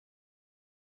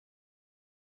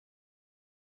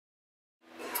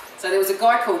So there was a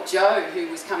guy called Joe who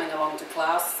was coming along to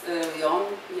class early on.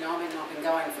 You know, I mean, I've been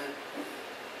going for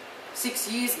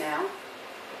 6 years now.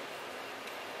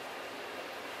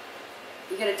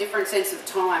 You get a different sense of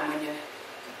time when you're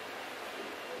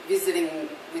visiting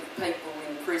with people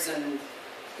in prison,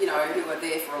 you know, who are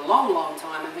there for a long, long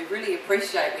time and who really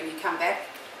appreciate when you come back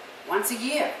once a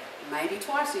year, maybe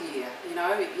twice a year. You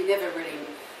know, you never really,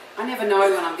 I never know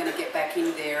when I'm going to get back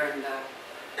in there. And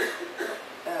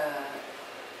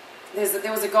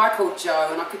there was a guy called Joe,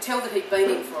 and I could tell that he'd been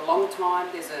in for a long time.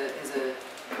 There's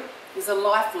a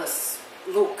lifeless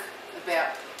look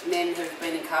about men who've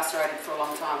been incarcerated for a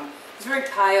long time. He's very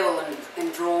pale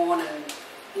and drawn, and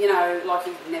you know, like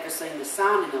he'd never seen the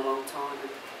sun in a long time.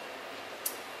 And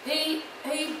he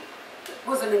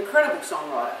was an incredible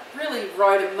songwriter. Really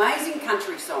wrote amazing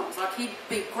country songs. Like, he'd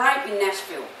be great in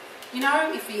Nashville, you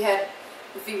know, if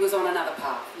he was on another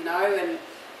path, you know, and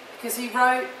because he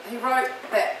wrote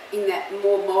that in that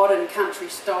more modern country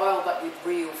style, but with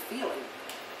real feeling,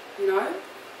 you know.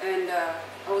 And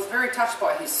I was very touched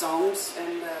by his songs,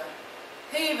 and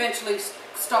he eventually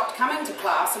stopped coming to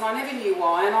class, and I never knew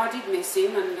why, and I did miss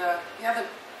him, and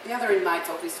the other inmates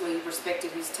obviously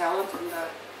respected his talent, and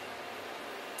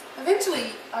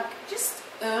eventually, just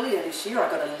earlier this year, I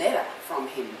got a letter from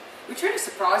him, which really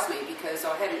surprised me because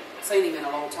I hadn't seen him in a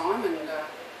long time, and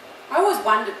I always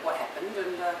wondered what happened.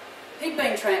 And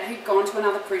he'd gone to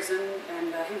another prison,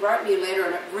 and he wrote me a letter,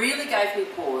 and it really gave me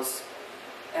pause.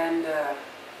 And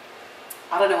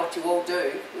I don't know what you all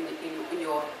do when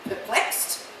you're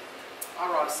perplexed. I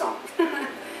write a song.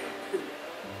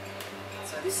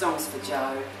 So this song's for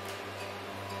Joe.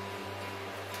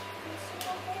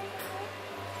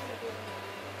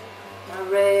 I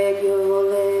read your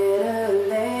letter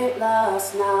late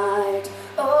last night.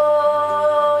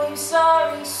 Oh, you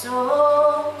sorry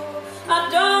soul. I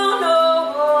don't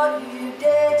know what you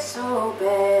did so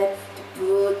bad to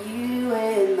put you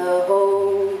in the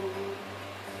hole.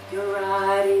 Your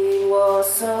writing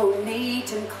was so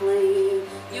neat and clean.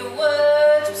 Your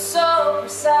words were so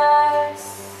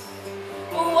precise.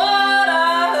 But what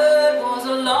I heard was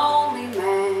a lonely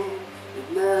man with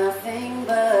nothing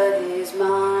but his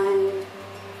mind.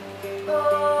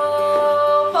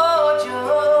 Oh, poor Joe,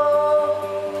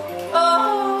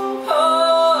 oh,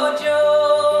 poor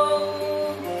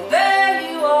Joe, there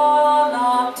you are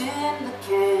locked in the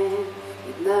can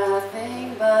with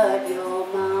nothing but your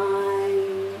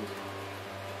mind.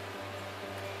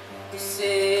 You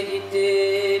said you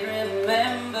did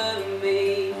remember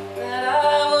me, that I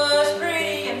was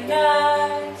pretty and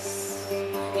nice.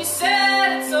 You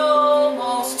said it's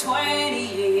almost 20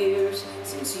 years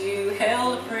since you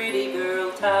held a pretty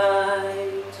girl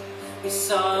tight. You're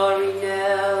sorry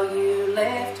now you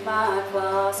left my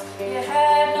class. You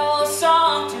had no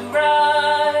song to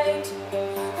write,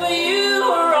 but you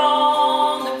were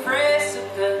on the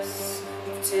precipice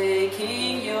of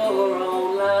taking your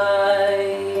own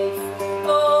life.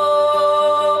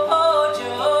 Oh, poor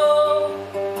Joe,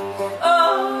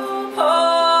 oh,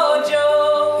 poor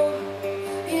Joe,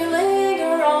 you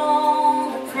linger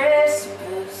on the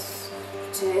precipice of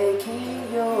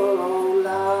taking your own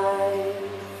life.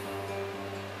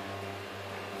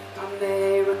 I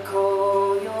may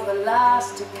recall you're the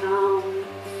last to come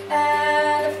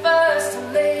and the first to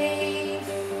leave.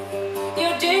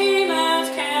 Your demons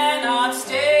cannot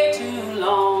stay too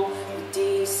long with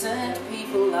decent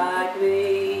people like me.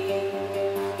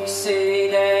 You say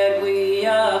that we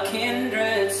are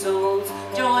kindred souls,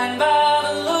 joined by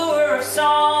the lure of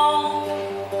song.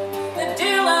 The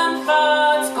Dylan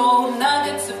fights gold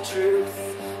nuggets of truth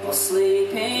while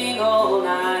sleeping all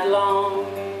night long.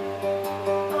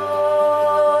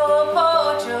 Oh,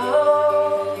 poor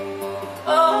Joe,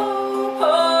 oh,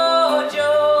 poor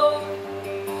Joe,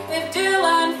 if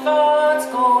Dylan fights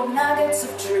gold nuggets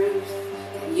of truth,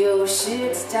 then your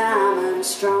shit's diamond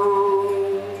strong.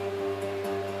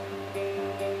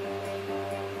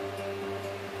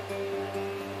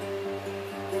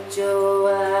 But Joe,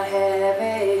 I have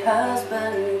a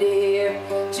husband dear.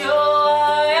 Joe,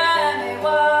 I am a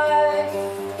wife.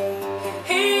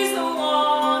 He's the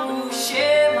one who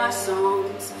shared my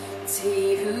songs. It's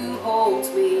he who holds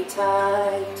me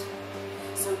tight.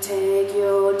 So take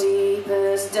your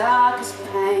deepest, darkest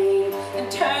pain and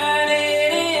turn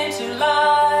it into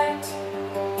light.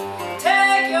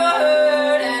 Take your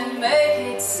hurt and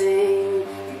make it sing,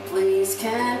 and please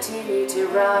continue to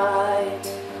write.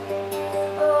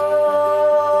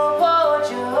 Oh, poor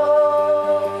Joe,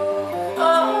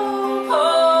 oh,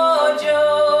 poor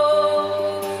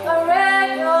Joe, I read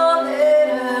your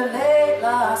letter late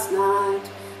last night.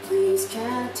 Please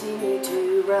continue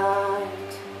to write.